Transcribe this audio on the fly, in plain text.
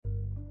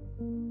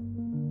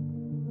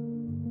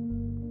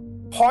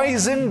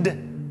Poisoned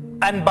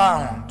and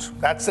bound.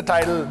 That's the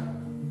title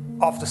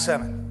of the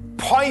sermon.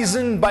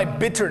 Poisoned by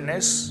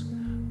bitterness,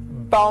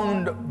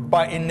 bound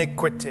by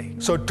iniquity.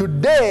 So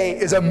today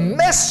is a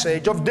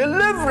message of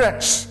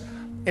deliverance.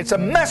 It's a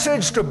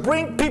message to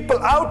bring people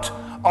out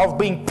of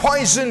being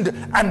poisoned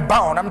and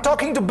bound. I'm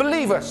talking to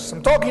believers.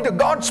 I'm talking to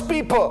God's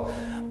people,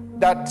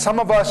 that some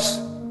of us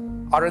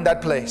are in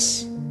that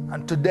place.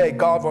 And today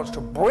God wants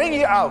to bring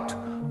you out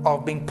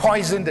of being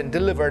poisoned and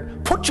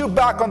delivered, put you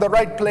back on the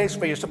right place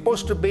where you're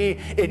supposed to be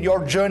in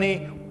your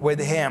journey with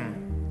Him.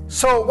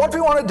 So what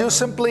we want to do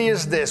simply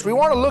is this. We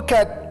want to look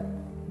at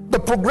the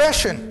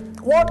progression.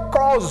 What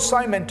caused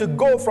Simon to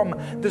go from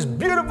this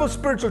beautiful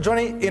spiritual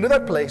journey into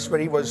that place where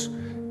he was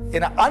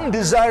in an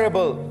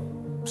undesirable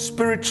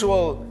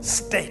spiritual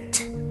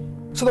state?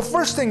 So the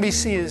first thing we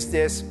see is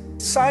this.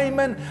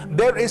 Simon,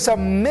 there is a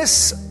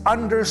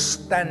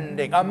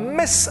misunderstanding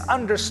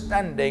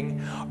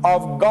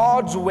of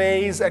God's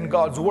ways and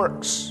God's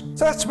works.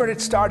 So that's where it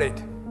started,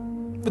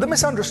 with a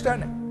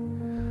misunderstanding.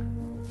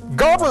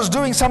 God was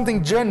doing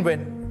something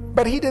genuine,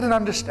 but he didn't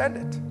understand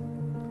it.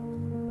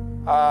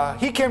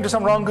 He came to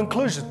some wrong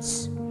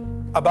conclusions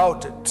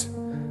about it.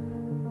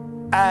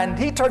 And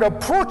he tried to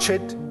approach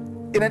it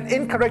in an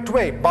incorrect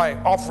way by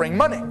offering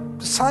money.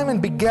 Simon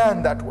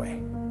began that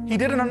way. He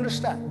didn't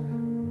understand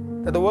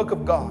that the work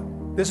of God,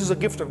 this is a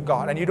gift of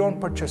God, and you don't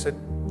purchase it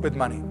with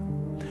money.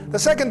 The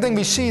second thing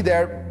we see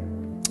there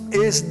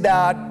is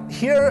that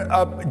here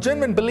a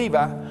genuine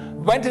believer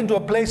went into a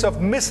place of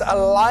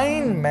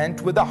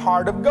misalignment with the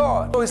heart of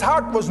God. So his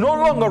heart was no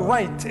longer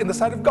right in the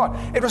sight of God.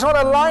 It was not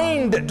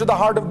aligned to the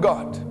heart of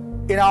God.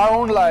 In our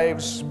own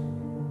lives,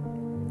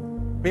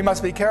 we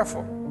must be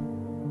careful.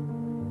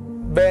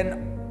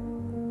 When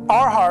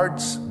our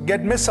hearts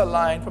get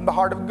misaligned from the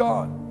heart of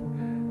God,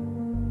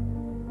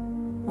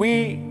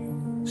 we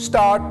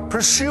start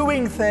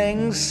pursuing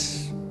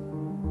things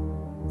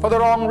for the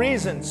wrong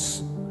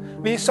reasons.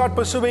 We start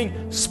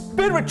pursuing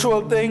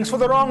spiritual things for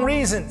the wrong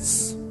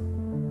reasons.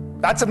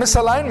 That's a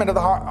misalignment of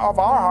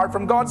our heart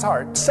from God's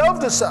heart.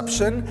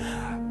 Self-deception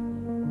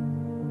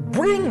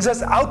brings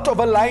us out of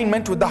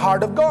alignment with the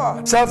heart of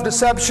God.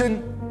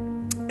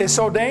 Self-deception is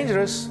so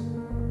dangerous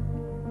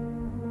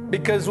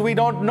because we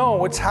don't know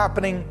what's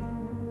happening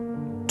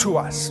to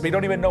us. We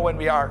don't even know when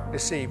we are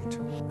deceived.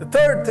 The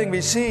third thing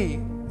we see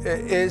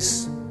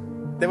is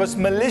there was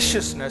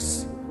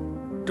maliciousness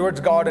towards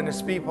God and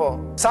His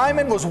people.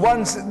 Simon was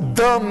once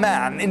the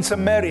man in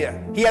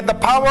Samaria. He had the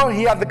power,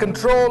 he had the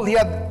control, he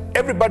had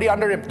everybody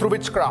under him through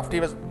witchcraft. He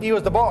was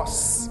the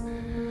boss.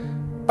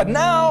 But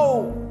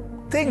now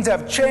things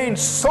have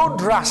changed so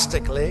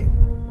drastically.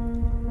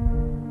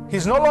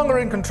 He's no longer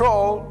in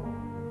control.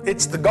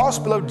 It's the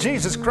gospel of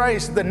Jesus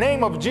Christ, the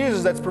name of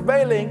Jesus that's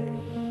prevailing.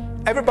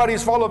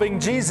 Everybody's following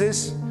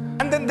Jesus.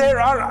 And then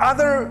there are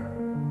other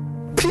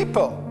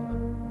people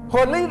who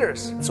are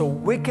leaders. So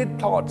wicked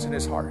thoughts in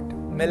his heart,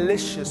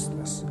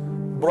 maliciousness,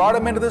 brought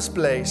him into this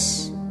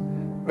place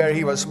where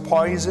he was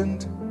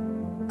poisoned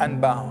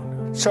and bound.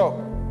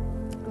 So,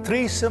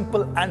 3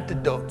 simple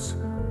antidotes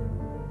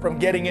from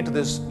getting into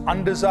this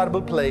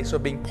undesirable place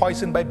of being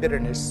poisoned by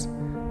bitterness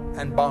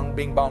and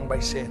being bound by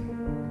sin.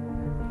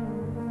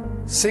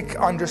 Seek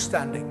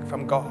understanding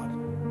from God.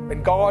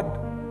 When God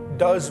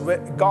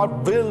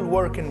will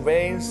work in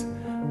ways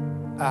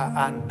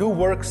and do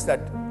works that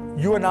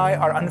you and I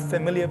are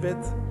unfamiliar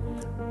with.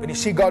 When you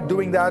see God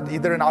doing that,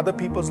 either in other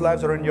people's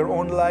lives or in your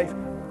own life,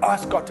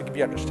 ask God to give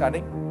you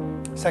understanding.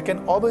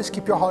 Second, always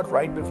keep your heart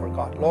right before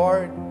God.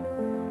 Lord,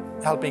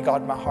 help me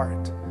guard my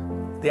heart.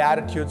 The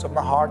attitudes of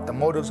my heart, the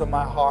motives of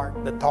my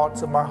heart, the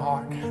thoughts of my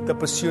heart, the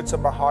pursuits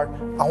of my heart.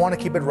 I want to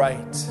keep it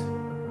right.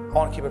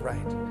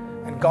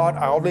 And God,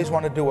 I always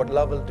want to do what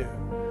love will do.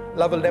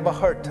 Love will never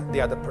hurt the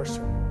other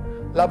person.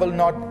 Love will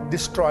not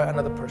destroy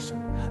another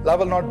person. Love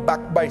will not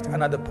backbite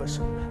another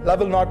person. Love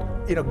will not,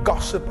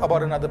 gossip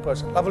about another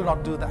person. Love will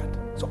not do that.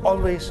 So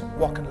always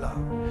walk in love.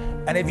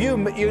 And if you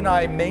and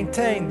I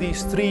maintain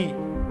these 3,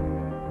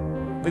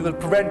 we will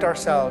prevent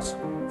ourselves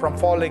from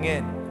falling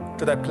in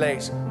to that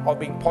place of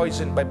being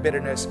poisoned by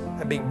bitterness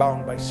and being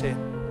bound by sin.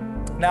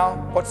 Now,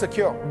 what's the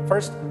cure?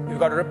 First, you've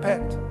got to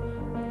repent.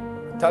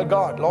 Tell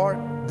God, Lord,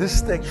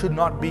 this thing should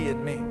not be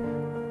in me.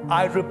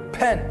 I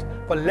repent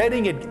for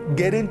letting it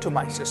get into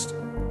my system.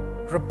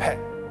 Repent.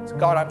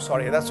 God, I'm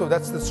sorry. That's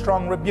the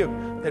strong rebuke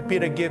that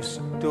Peter gives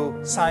to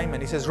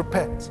Simon. He says,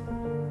 repent.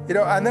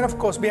 And then of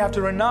course we have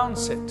to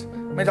renounce it.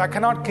 It means I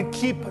cannot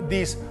keep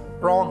these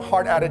wrong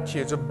heart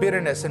attitudes of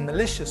bitterness and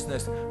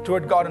maliciousness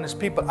toward God and His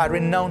people. I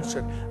renounce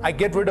it. I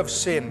get rid of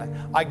sin.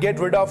 I get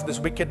rid of this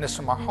wickedness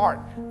from my heart.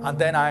 And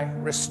then I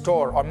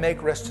restore or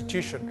make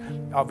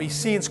restitution. We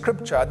see in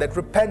Scripture that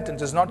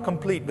repentance is not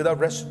complete without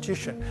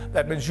restitution.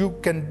 That means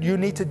you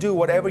need to do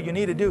whatever you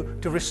need to do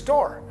to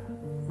restore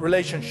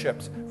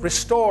relationships,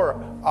 restore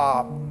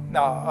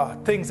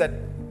things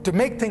to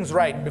make things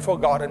right before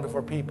God and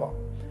before people.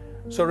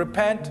 So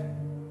repent,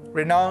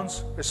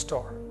 renounce,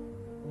 restore.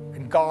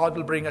 And God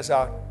will bring us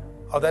out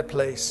of that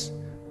place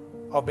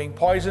of being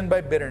poisoned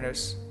by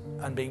bitterness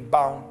and being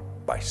bound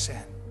by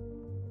sin.